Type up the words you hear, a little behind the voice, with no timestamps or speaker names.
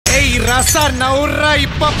ஏய் ரசா நவுரா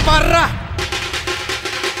இப்ப பர்றா.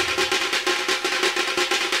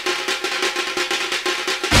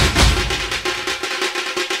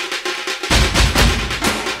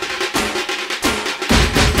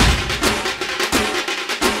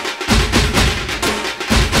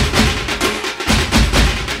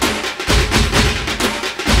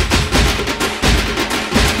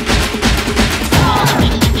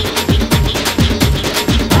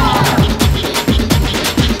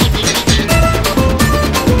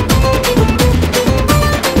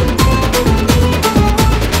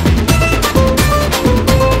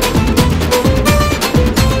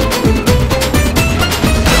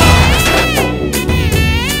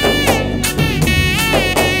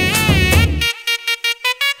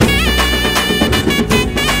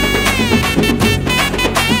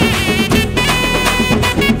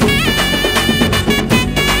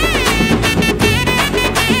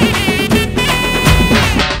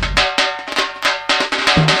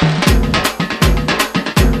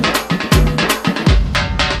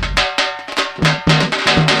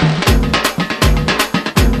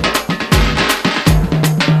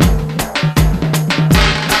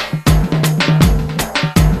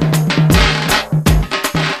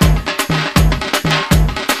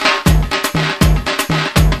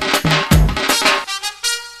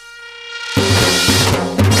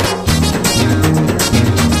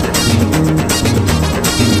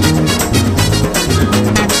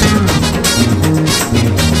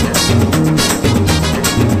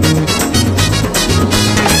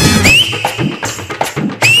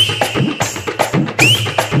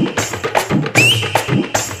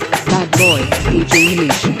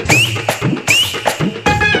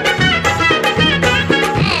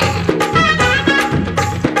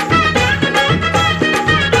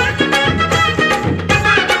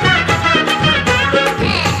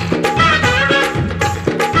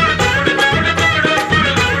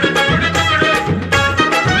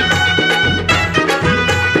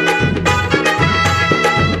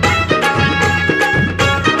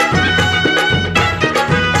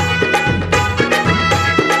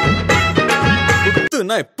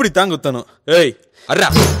 எப்படி தாங்க குத்தணும்? ஏய் அர்ரா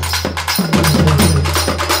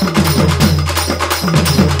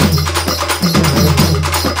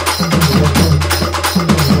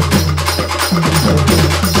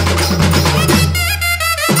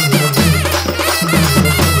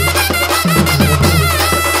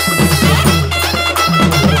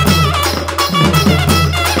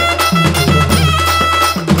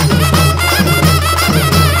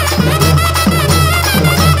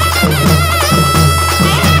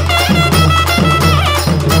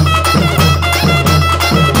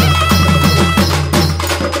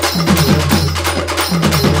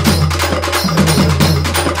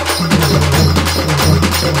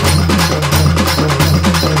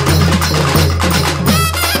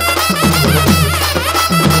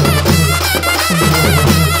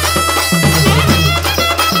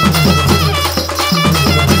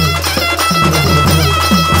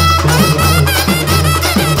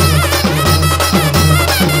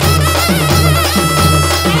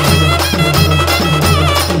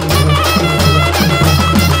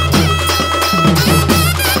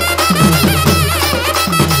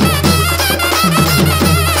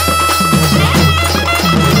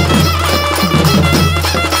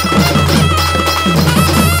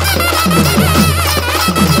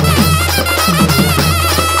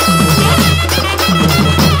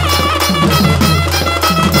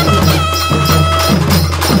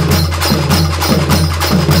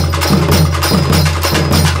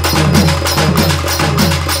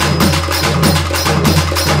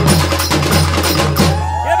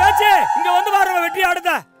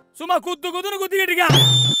சும்மா குத்து குத்துன்னு குத்திக்கிட்டு இருக்க.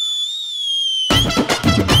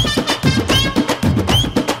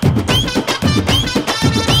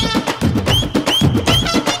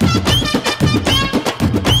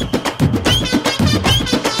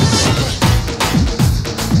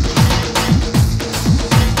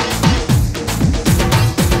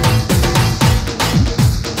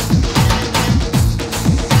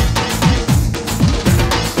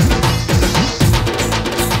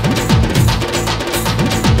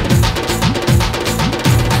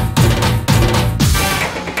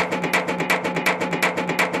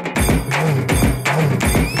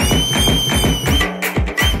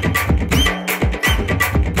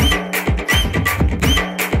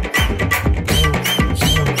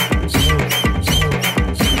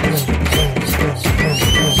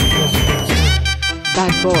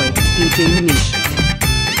 Bad boy, DJ Remixed.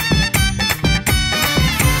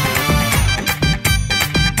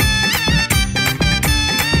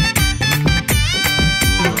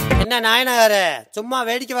 என்ன நாயனகாரு சும்மா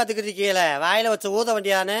வேடிக்கை பார்த்துக்கிட்டு இருக்கீங்களே, வாயில வச்சு ஊத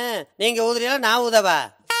வேண்டியான்னு. நீங்க ஊதுறீங்களா நான் ஊதவா?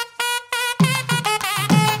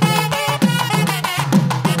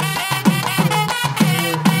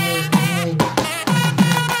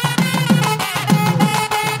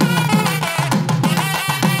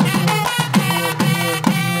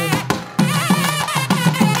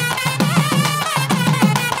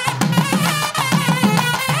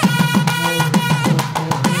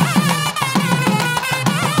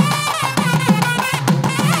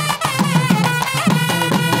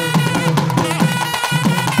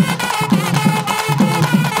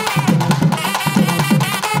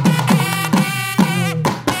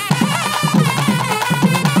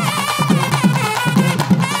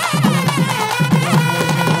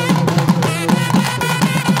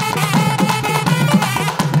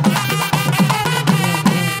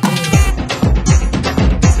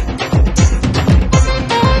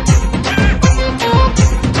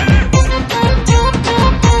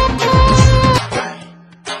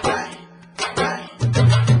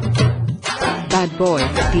 Bad boy,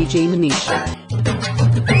 DJ Manish.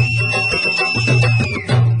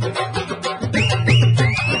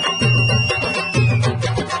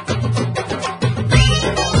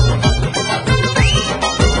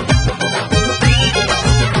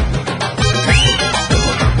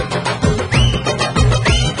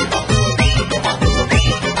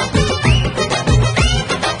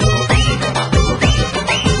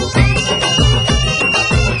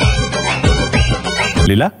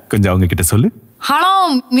 லீலா கொஞ்சம் அவங்க கிட்ட சொல்லு. Hello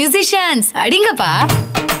musicians, அடிங்கப்பா.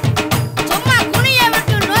 சும்மா குனிய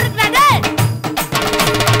விட்டு நொறுக்குறதே.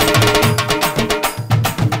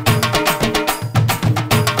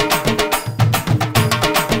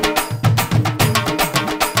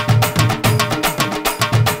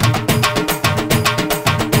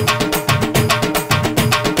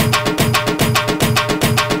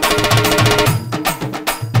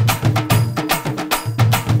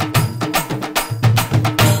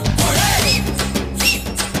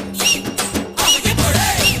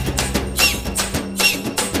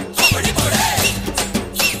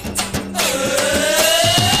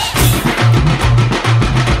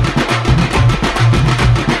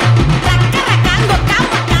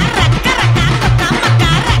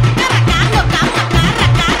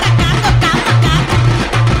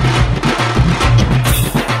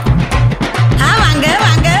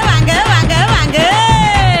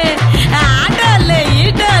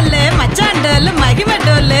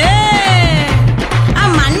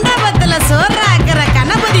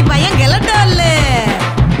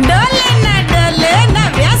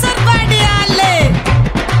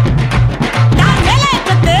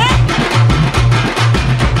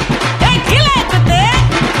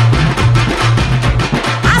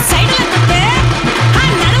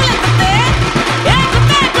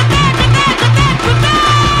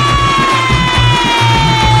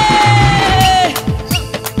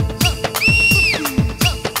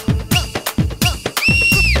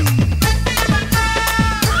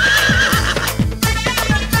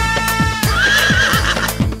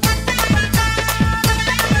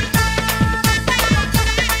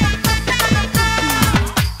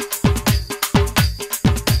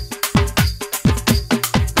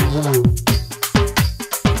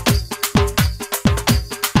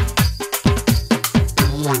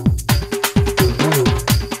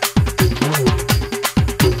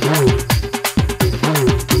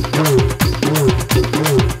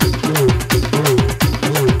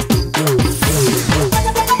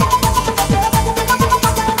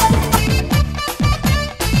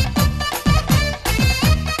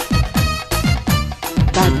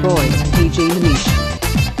 Bad boy, DJ Manish.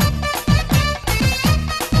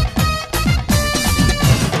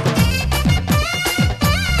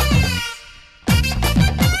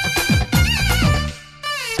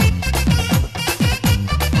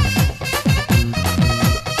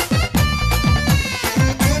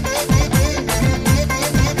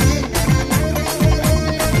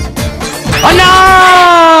 அண்ணா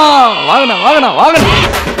வாங்கண்ணா வாங்கண்ணா வாங்கண்ணா.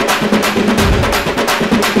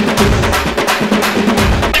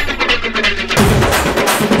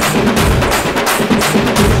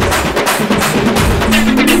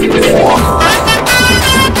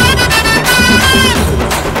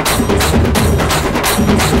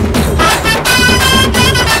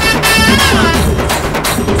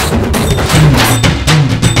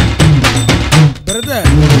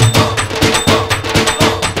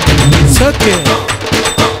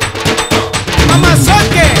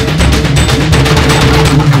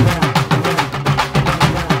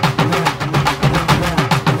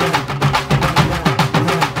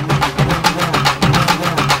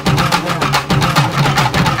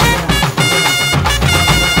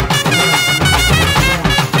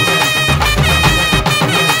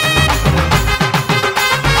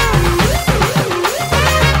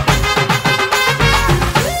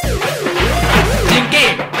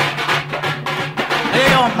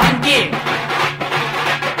 monkey.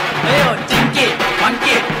 Ayo, chinky,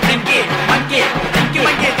 monkey, chinky, monkey, chinky,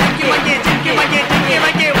 monkey, chinky, monkey, chinky, monkey, chinky,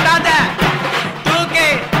 monkey. விடாத. தூக்கு.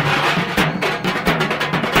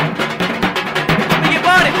 இங்க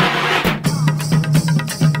போடு.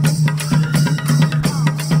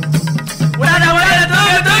 விடாத, விடாத,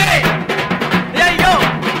 தூக்கு, தூக்கு. ஐயோ,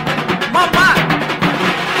 மாமா.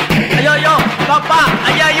 ஐயோ, பாப்பா,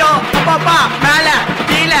 ஐயோ, பாப்பா, மேல,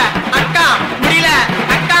 கீழ, அக்கா, முடியல,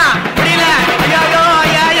 அக்கா, முடியல. ஐயோ,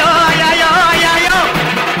 ஐயோ, ஐயோ, ஐயோ.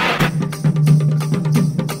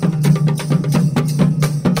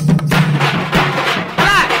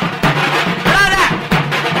 விடாத,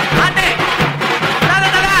 ஆட்டு, விடாத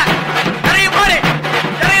தல, இறங்கி போடு,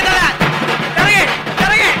 இறங்கி தல, இறங்கி,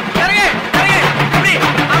 இறங்கி, இறங்கி, இறங்கி, அப்படி,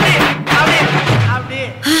 அப்படி, அப்படி, அப்படி.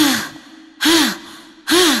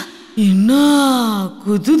 என்ன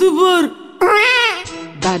குதுது பார்.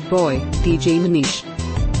 Bad boy, DJ Manish.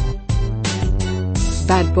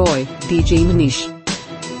 Bad boy, DJ Manish.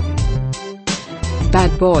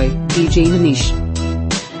 Bad boy, DJ Manish.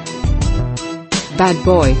 Bad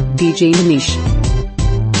boy, DJ Manish.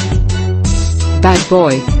 Bad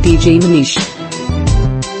boy, DJ Manish.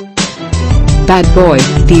 Bad boy,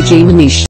 DJ Manish.